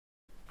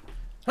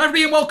Hello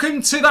everybody and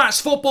welcome to That's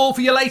Football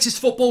for your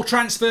latest football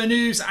transfer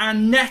news.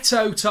 And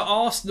Neto to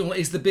Arsenal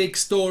is the big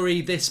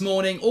story this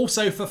morning.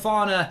 Also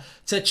Fofana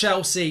to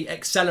Chelsea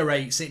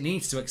accelerates. It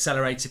needs to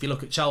accelerate if you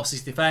look at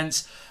Chelsea's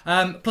defence.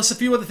 Plus a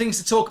few other things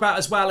to talk about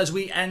as well as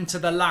we enter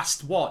the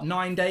last,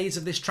 9 days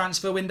of this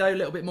transfer window? A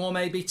little bit more,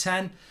 maybe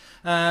 10.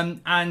 And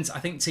I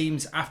think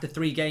teams after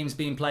 3 games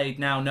being played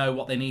now know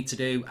what they need to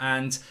do,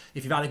 and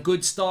if you've had a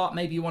good start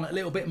maybe you want a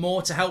little bit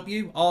more to help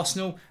you,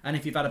 Arsenal, and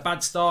if you've had a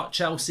bad start,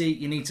 Chelsea,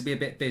 you need to be a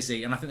bit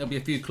busy, and I think there'll be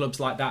a few clubs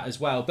like that as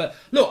well. But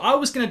look, I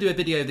was going to do a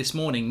video this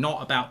morning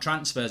not about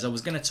transfers. I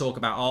was going to talk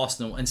about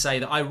Arsenal and say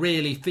that I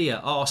really fear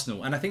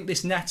Arsenal, and I think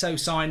this Neto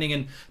signing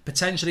and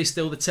potentially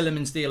still the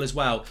Tielemans deal as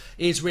well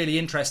is really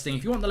interesting.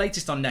 If you want the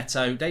latest on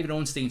Neto, David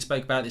Ornstein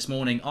spoke about it this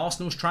morning.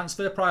 Arsenal's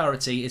transfer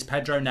priority is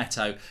Pedro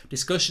Neto.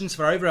 Discussions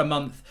for over a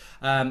month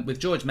with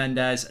George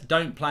Mendes.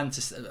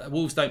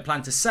 Wolves don't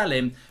plan to sell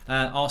him.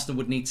 Arsenal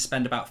would need to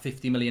spend about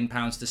 £50 million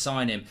to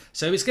sign him.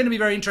 So it's going to be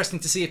very interesting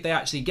to see if they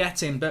actually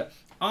get him. But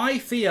I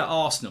fear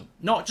Arsenal,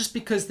 not just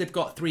because they've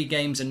got 3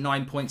 games and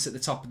 9 points at the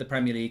top of the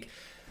Premier League.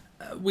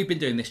 We've been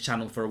doing this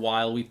channel for a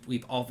while.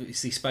 We've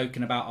obviously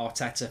spoken about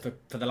Arteta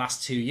for the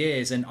last 2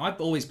 years, and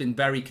I've always been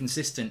very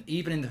consistent,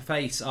 even in the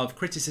face of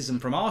criticism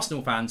from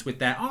Arsenal fans with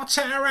their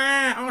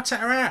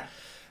Arteta.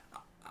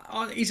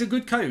 He's a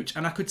good coach,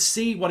 and I could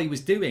see what he was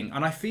doing,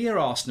 and I fear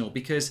Arsenal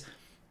because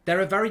they're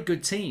a very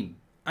good team.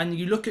 And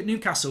you look at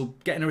Newcastle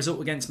getting a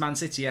result against Man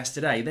City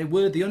yesterday, they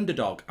were the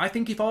underdog. I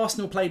think if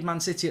Arsenal played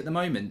Man City at the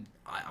moment,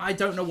 I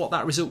don't know what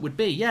that result would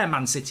be. Yeah,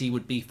 Man City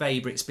would be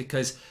favourites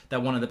because they're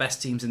one of the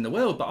best teams in the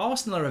world, but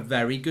Arsenal are a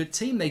very good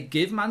team. They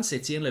give Man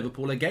City and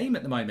Liverpool a game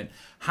at the moment.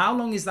 How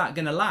long is that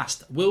going to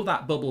last? Will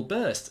that bubble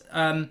burst?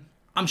 I'm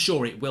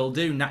sure it will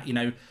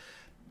do.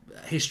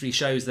 History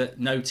shows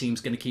that no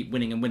team's going to keep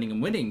winning and winning and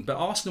winning, but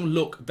Arsenal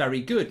look very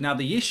good. Now,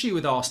 the issue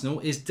with Arsenal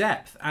is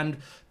depth, and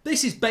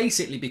this is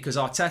basically because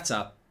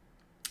Arteta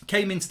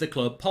came into the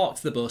club,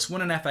 parked the bus,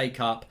 won an FA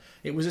Cup.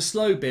 It was a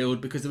slow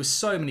build because there were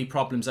so many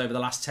problems over the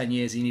last 10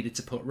 years he needed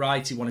to put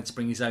right. He wanted to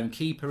bring his own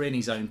keeper in,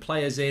 his own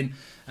players in,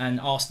 and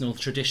Arsenal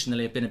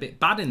traditionally have been a bit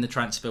bad in the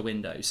transfer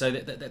window. So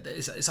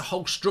it's a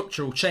whole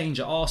structural change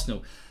at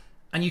Arsenal.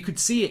 And you could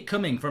see it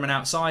coming from an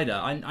outsider.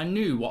 I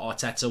knew what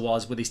Arteta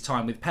was with his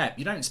time with Pep.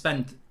 You don't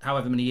spend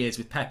however many years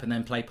with Pep and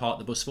then play part of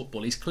the bus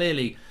football. He's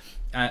clearly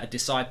a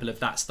disciple of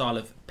that style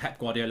of Pep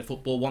Guardiola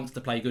football, wants to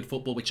play good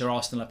football, which are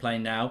Arsenal are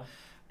playing now.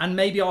 And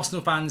maybe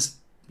Arsenal fans,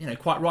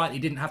 quite rightly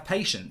didn't have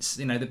patience.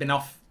 They've been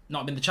not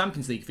been in the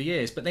Champions League for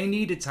years, but they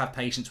needed to have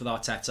patience with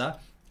Arteta.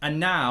 And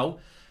now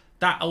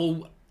that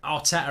whole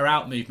Arteta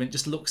out movement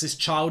just looks as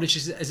childish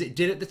as it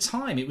did at the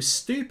time. It was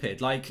stupid.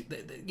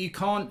 You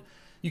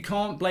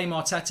can't blame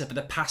Arteta for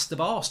the past of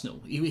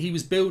Arsenal. He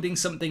was building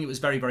something. It was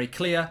very, very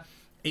clear.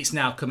 It's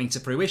now coming to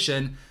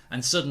fruition.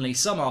 And suddenly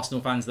some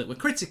Arsenal fans that were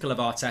critical of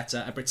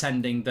Arteta are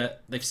pretending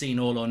that they've seen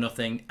all or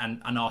nothing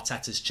and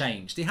Arteta's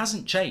changed. He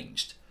hasn't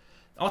changed.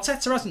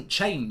 Arteta hasn't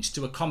changed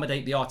to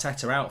accommodate the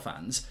Arteta out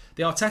fans.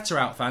 The Arteta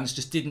out fans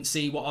just didn't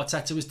see what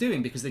Arteta was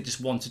doing because they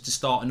just wanted to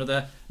start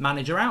another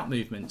manager out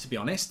movement, to be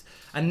honest.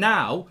 And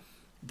now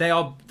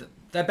they're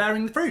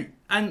bearing the fruit.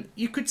 And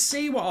you could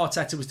see what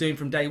Arteta was doing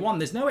from day one.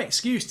 There's no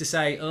excuse to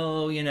say,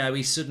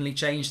 he's suddenly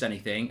changed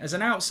anything. As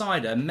an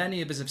outsider,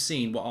 many of us have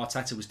seen what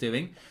Arteta was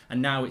doing,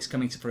 and now it's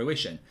coming to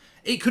fruition.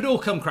 It could all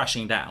come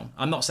crashing down.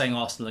 I'm not saying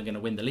Arsenal are going to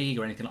win the league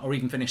or anything, or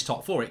even finish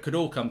top 4. It could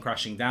all come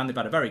crashing down. They've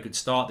had a very good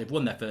start. They've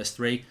won their first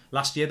 3.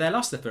 Last year, they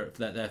lost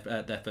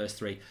their first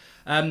 3.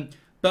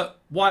 But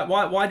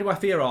why do I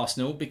fear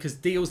Arsenal? Because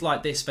deals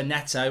like this for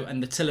Neto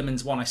and the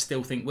Tielemans one I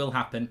still think will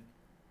happen.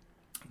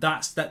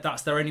 That's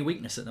their only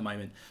weakness at the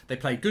moment. They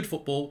play good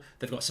football.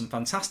 They've got some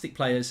fantastic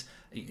players.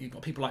 You've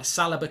got people like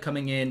Saliba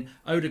coming in.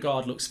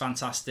 Odegaard looks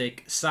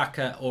fantastic.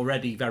 Saka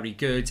already very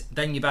good.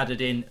 Then you've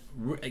added in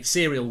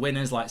serial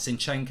winners like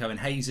Zinchenko and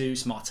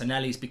Jesus.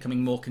 Martinelli's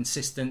becoming more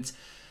consistent.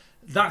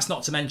 That's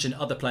not to mention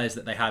other players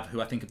that they have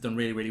who I think have done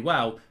really, really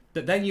well.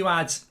 But then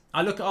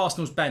I look at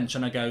Arsenal's bench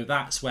and I go,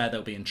 that's where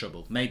they'll be in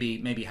trouble. Maybe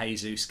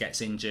Jesus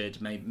gets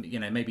injured.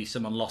 Maybe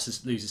someone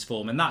loses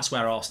form, and that's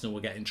where Arsenal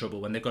will get in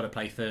trouble when they've got to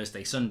play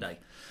Thursday, Sunday.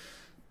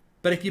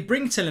 But if you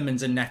bring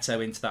Tielemans and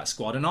Neto into that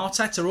squad, and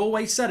Arteta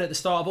always said at the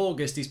start of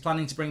August he's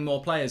planning to bring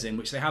more players in,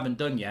 which they haven't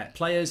done yet.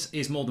 Players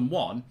is more than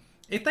one.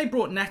 If they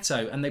brought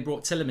Neto and they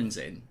brought Tielemans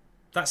in,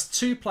 that's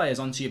 2 players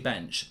onto your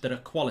bench that are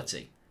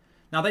quality.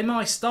 Now they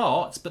might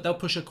start, but they'll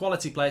push a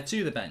quality player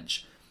to the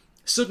bench.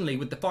 Suddenly,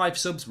 with the 5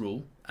 subs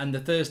rule and the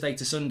Thursday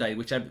to Sunday,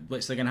 which they're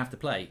going to have to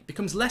play, it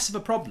becomes less of a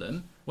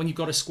problem when you've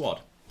got a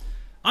squad.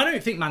 I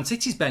don't think Man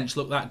City's bench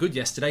looked that good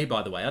yesterday,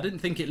 by the way. I didn't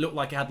think it looked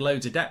like it had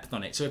loads of depth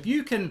on it. So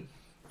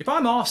if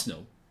I'm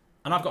Arsenal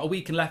and I've got a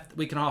week and a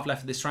half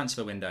left of this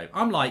transfer window,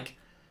 I'm like,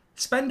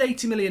 spend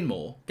 80 million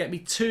more, get me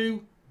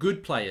 2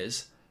 good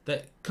players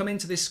that come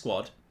into this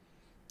squad.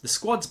 The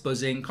squad's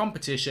buzzing,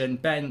 competition,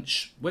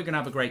 bench, we're going to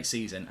have a great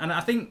season. And I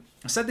think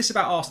I said this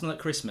about Arsenal at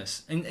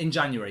Christmas in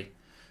January.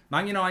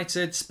 Man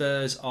United,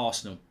 Spurs,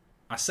 Arsenal.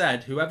 I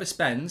said whoever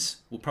spends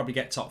will probably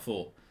get top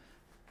 4.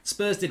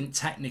 Spurs didn't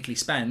technically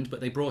spend, but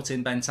they brought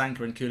in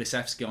Bentancur and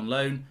Kulusevski on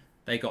loan.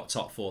 They got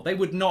top 4. They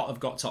would not have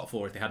got top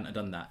 4 if they hadn't have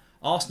done that.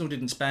 Arsenal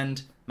didn't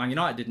spend. Man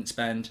United didn't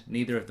spend.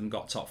 Neither of them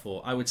got top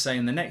 4. I would say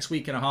in the next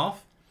week and a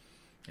half,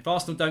 if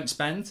Arsenal don't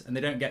spend and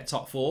they don't get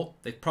top 4,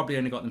 they've probably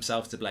only got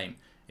themselves to blame.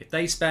 If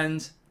they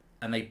spend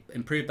and they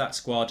improve that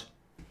squad,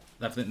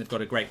 I think they've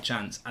got a great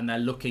chance, and they're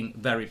looking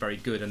very, very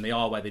good, and they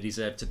are where they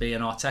deserve to be,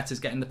 and Arteta's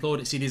getting the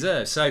plaudits he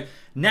deserves. So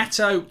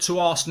Neto to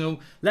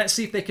Arsenal, let's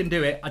see if they can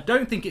do it. I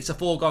don't think it's a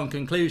foregone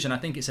conclusion. I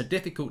think it's a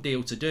difficult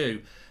deal to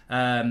do,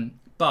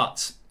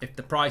 but if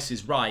the price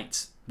is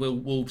right,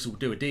 Wolves will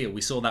do a deal. We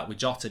saw that with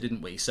Jota,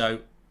 didn't we? So,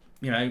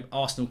 you know,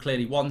 Arsenal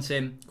clearly want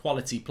him,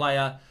 quality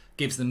player,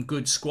 gives them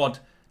good squad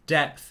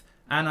depth.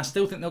 And I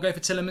still think they'll go for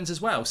Tielemans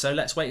as well. So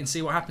let's wait and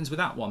see what happens with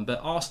that one. But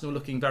Arsenal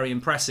looking very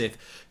impressive.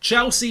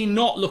 Chelsea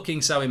not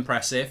looking so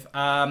impressive.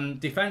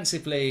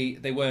 Defensively,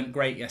 they weren't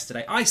great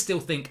yesterday. I still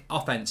think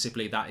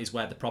offensively that is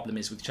where the problem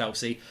is with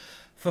Chelsea.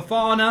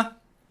 Fofana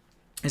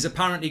is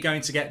apparently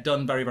going to get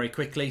done very, very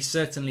quickly.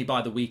 Certainly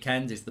by the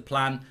weekend is the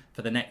plan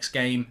for the next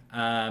game.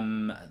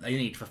 They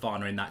need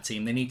Fofana in that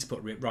team. They need to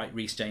put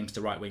Reece James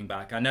to right wing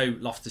back. I know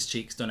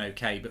Loftus-Cheek's done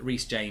okay, but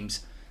Reece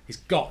James...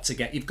 you've got to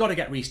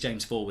get Reece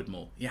James forward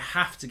more. You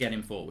have to get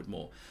him forward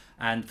more.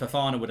 And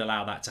Fofana would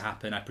allow that to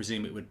happen. I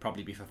presume it would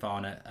probably be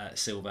Fofana,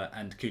 Silva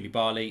and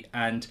Koulibaly.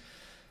 And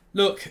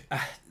look,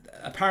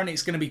 apparently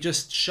it's going to be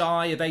just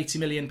shy of £80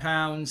 million.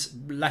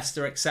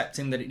 Leicester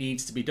accepting that it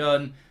needs to be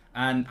done.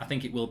 And I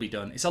think it will be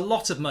done. It's a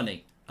lot of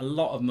money.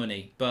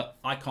 But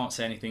I can't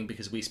say anything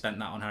because we spent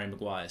that on Harry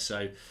Maguire.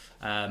 So,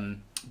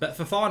 but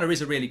Fofana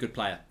is a really good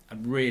player.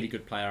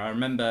 I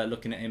remember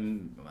looking at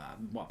him,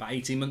 about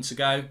 18 months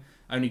ago.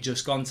 Only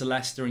just gone to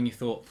Leicester, and you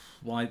thought,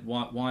 why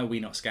are we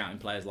not scouting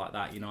players like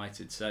that,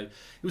 United? So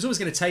it was always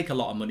going to take a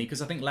lot of money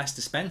because I think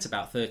Leicester spent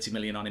about 30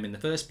 million on him in the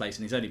first place,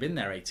 and he's only been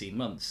there 18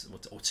 months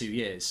or 2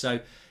 years. So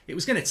it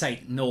was going to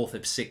take north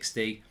of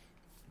 60.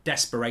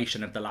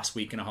 Desperation of the last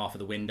week and a half of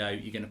the window,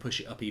 you're going to push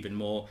it up even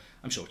more.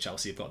 I'm sure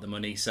Chelsea have got the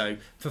money. So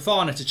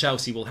Fofana to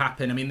Chelsea will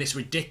happen. I mean, this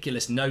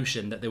ridiculous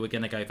notion that they were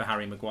going to go for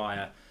Harry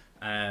Maguire.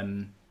 No,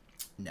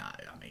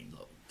 I mean,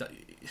 look...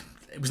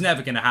 it was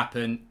never going to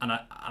happen, and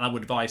I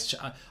would advise...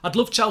 I'd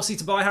love Chelsea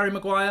to buy Harry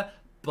Maguire,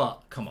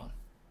 but come on.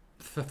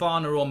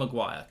 Fofana or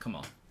Maguire, come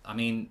on. I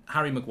mean,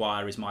 Harry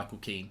Maguire is Michael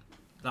Keane.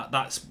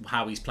 That's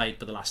how he's played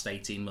for the last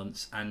 18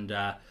 months, and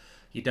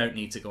you don't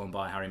need to go and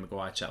buy Harry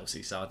Maguire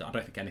Chelsea, so I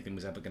don't think anything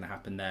was ever going to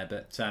happen there.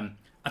 But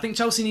I think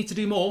Chelsea need to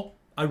do more.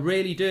 I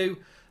really do.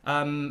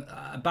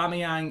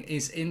 Aubameyang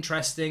is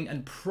interesting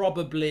and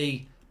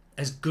probably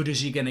as good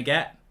as you're going to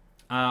get.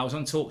 I was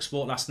on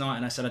TalkSport last night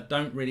and I said I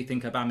don't really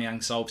think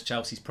Aubameyang solves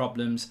Chelsea's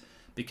problems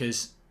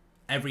because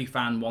every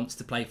fan wants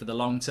to play for the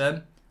long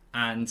term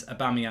and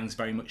Aubameyang's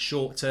very much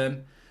short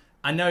term.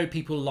 I know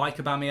people like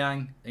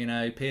Aubameyang, you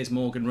know, Piers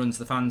Morgan runs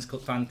the fan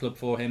club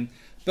for him,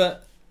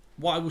 but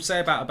what I will say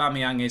about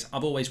Aubameyang is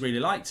I've always really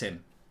liked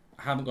him.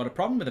 I haven't got a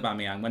problem with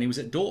Aubameyang. When he was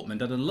at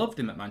Dortmund, I'd have loved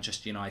him at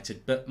Manchester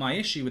United, but my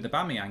issue with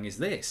Aubameyang is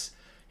this.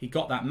 He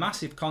got that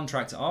massive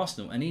contract at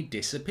Arsenal and he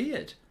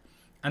disappeared.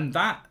 And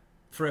that,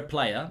 for a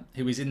player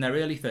who is in their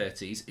early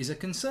 30s, is a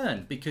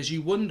concern because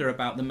you wonder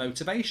about the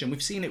motivation.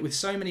 We've seen it with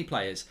so many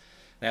players.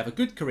 They have a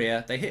good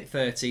career, they hit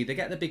 30, they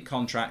get the big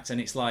contract, and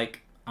it's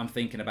like, I'm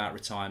thinking about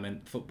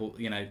retirement. Football,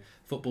 you know,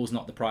 football's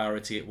not the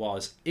priority it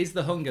was. Is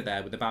the hunger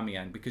there with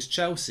Aubameyang? Because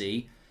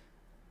Chelsea,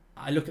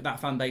 I look at that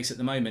fan base at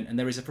the moment, and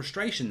there is a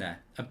frustration there,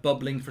 a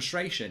bubbling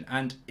frustration.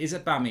 And is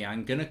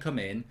Aubameyang going to come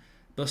in,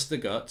 bust the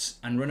guts,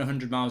 and run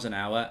 100 miles an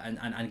hour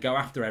and go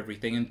after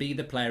everything and be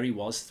the player he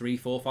was 3,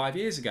 4, 5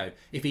 years ago?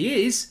 If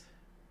he is,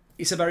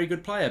 it's a very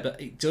good player, but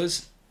it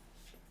does...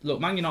 Look,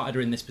 Man United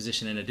are in this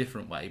position in a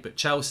different way, but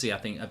Chelsea, I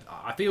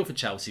feel for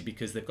Chelsea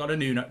because they've got a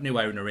new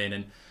owner in,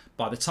 and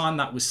by the time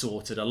that was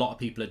sorted, a lot of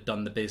people had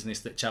done the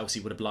business that Chelsea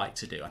would have liked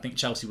to do. I think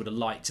Chelsea would have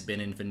liked to have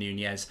been in for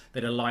Nunez.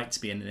 They'd have liked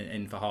to be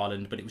in for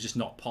Haaland, but it was just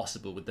not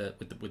possible with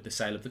the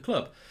sale of the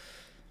club.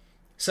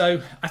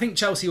 So I think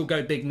Chelsea will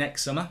go big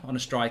next summer on a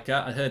striker.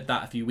 I heard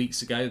that a few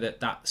weeks ago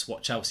that's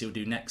what Chelsea will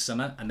do next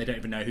summer, and they don't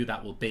even know who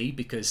that will be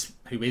because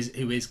who is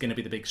going to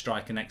be the big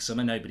striker next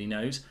summer? Nobody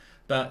knows.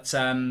 But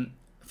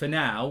for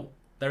now,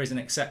 there is an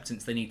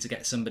acceptance they need to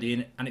get somebody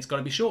in, and it's got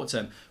to be short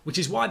term, which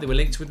is why they were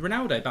linked with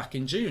Ronaldo back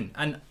in June.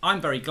 And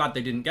I'm very glad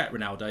they didn't get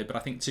Ronaldo, but I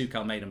think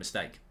Tuchel made a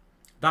mistake.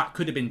 That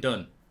could have been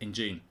done in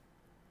June.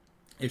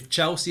 If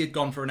Chelsea had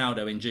gone for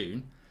Ronaldo in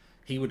June,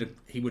 he would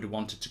have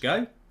wanted to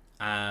go.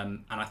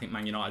 And I think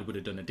Man United would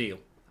have done a deal.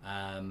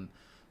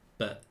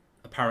 But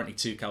apparently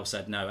Tuchel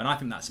said no. And I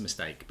think that's a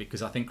mistake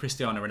because I think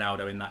Cristiano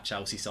Ronaldo in that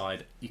Chelsea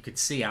side, you could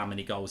see how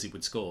many goals he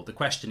would score. The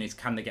question is,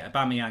 can they get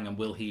Aubameyang and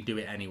will he do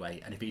it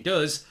anyway? And if he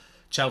does,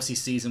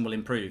 Chelsea's season will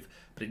improve.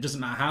 But it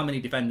doesn't matter how many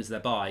defenders they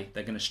buy,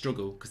 they're going to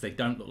struggle because they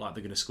don't look like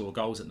they're going to score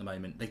goals at the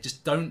moment. They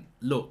just don't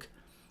look.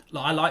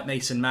 Like, I like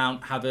Mason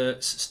Mount,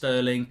 Havertz,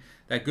 Sterling.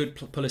 They're good,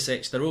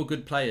 Pulisic. They're all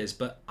good players,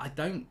 but I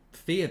don't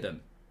fear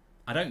them.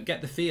 I don't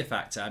get the fear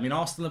factor. I mean,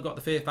 Arsenal have got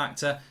the fear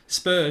factor.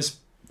 Spurs,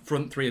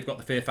 front three, have got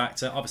the fear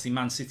factor. Obviously,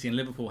 Man City and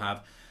Liverpool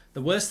have.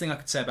 the worst thing I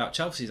could say about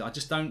Chelsea is I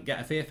just don't get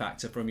a fear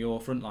factor from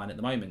your front line at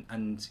the moment,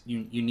 and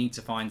you need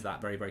to find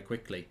that very, very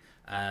quickly.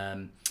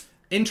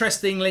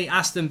 Interestingly,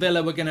 Aston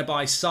Villa were going to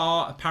buy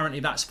Sarr. Apparently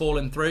that's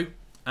fallen through.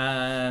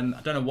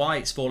 I don't know why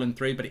it's fallen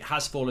through, but it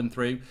has fallen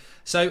through.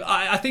 So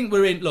I think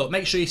we're in. Look,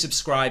 make sure you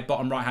subscribe,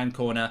 bottom right hand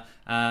corner.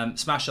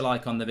 Smash a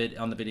like on the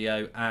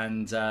video,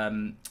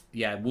 and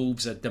yeah,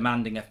 Wolves are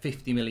demanding a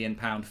 £50 million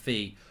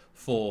fee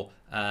for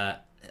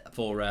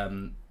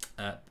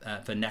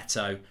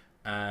Neto.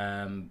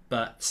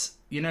 But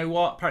you know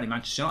what? Apparently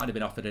Manchester United have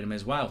been offered him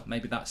as well.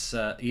 Maybe that's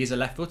he is a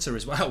left footer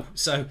as well.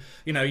 So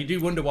you know, you do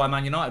wonder why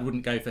Man United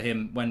wouldn't go for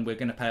him when we're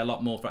going to pay a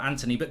lot more for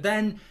Anthony. But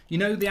then you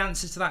know the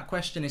answer to that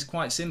question is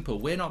quite simple.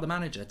 We're not the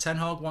manager. Ten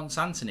Hag wants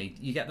Anthony.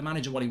 You get the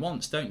manager what he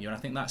wants, don't you? And I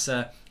think that's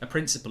a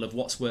principle of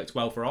what's worked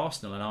well for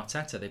Arsenal and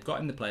Arteta. They've got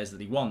him the players that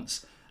he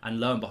wants,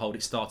 and lo and behold,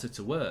 it started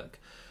to work.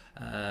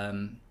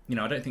 You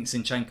know, I don't think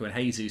Zinchenko and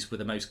Jesus were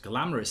the most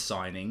glamorous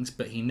signings,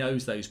 but he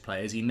knows those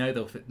players. He knows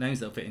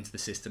they'll fit into the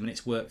system, and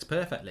it's worked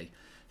perfectly.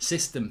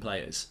 System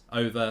players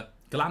over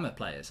glamour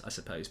players, I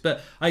suppose.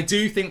 But I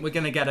do think we're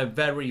going to get a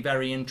very,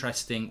 very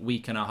interesting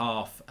week and a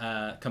half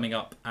coming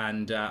up,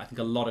 and I think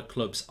a lot of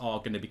clubs are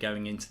going to be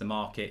going into the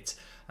market.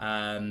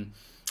 And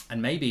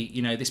maybe,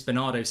 you know, this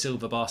Bernardo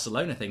Silva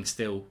Barcelona thing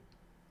still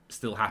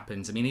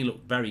happens. I mean, he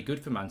looked very good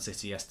for Man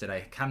City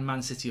yesterday. Can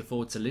Man City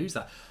afford to lose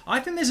that? I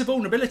think there's a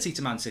vulnerability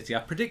to Man City. I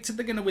predicted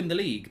they're going to win the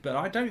league, but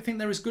I don't think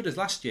they're as good as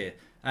last year.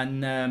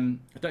 And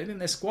I don't think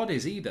their squad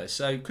is either.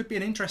 So it could be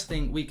an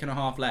interesting week and a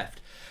half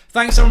left.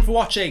 Thanks everyone for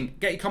watching.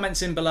 Get your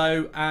comments in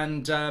below.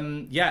 And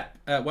yeah,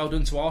 well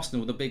done to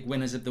Arsenal, the big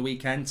winners of the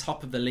weekend,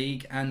 top of the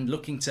league, and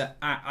looking to...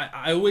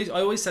 I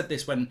always said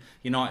this when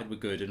United were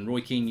good, and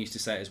Roy Keane used to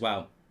say it as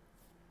well.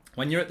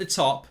 When you're at the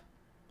top,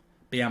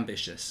 be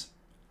ambitious.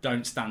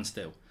 Don't stand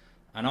still.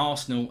 And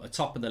Arsenal are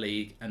top of the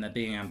league, and they're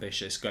being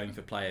ambitious, going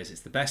for players.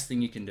 It's the best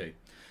thing you can do.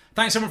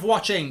 Thanks everyone for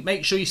watching.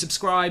 Make sure you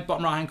subscribe,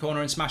 bottom right hand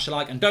corner, and smash a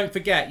like. And don't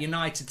forget,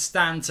 United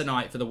stand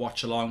tonight for the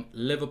watch along.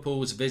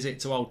 Liverpool's visit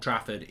to Old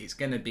Trafford. It's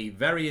going to be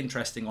very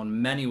interesting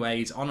on many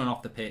ways, on and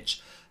off the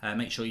pitch.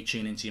 Make sure you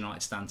tune into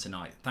United stand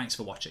tonight. Thanks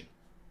for watching.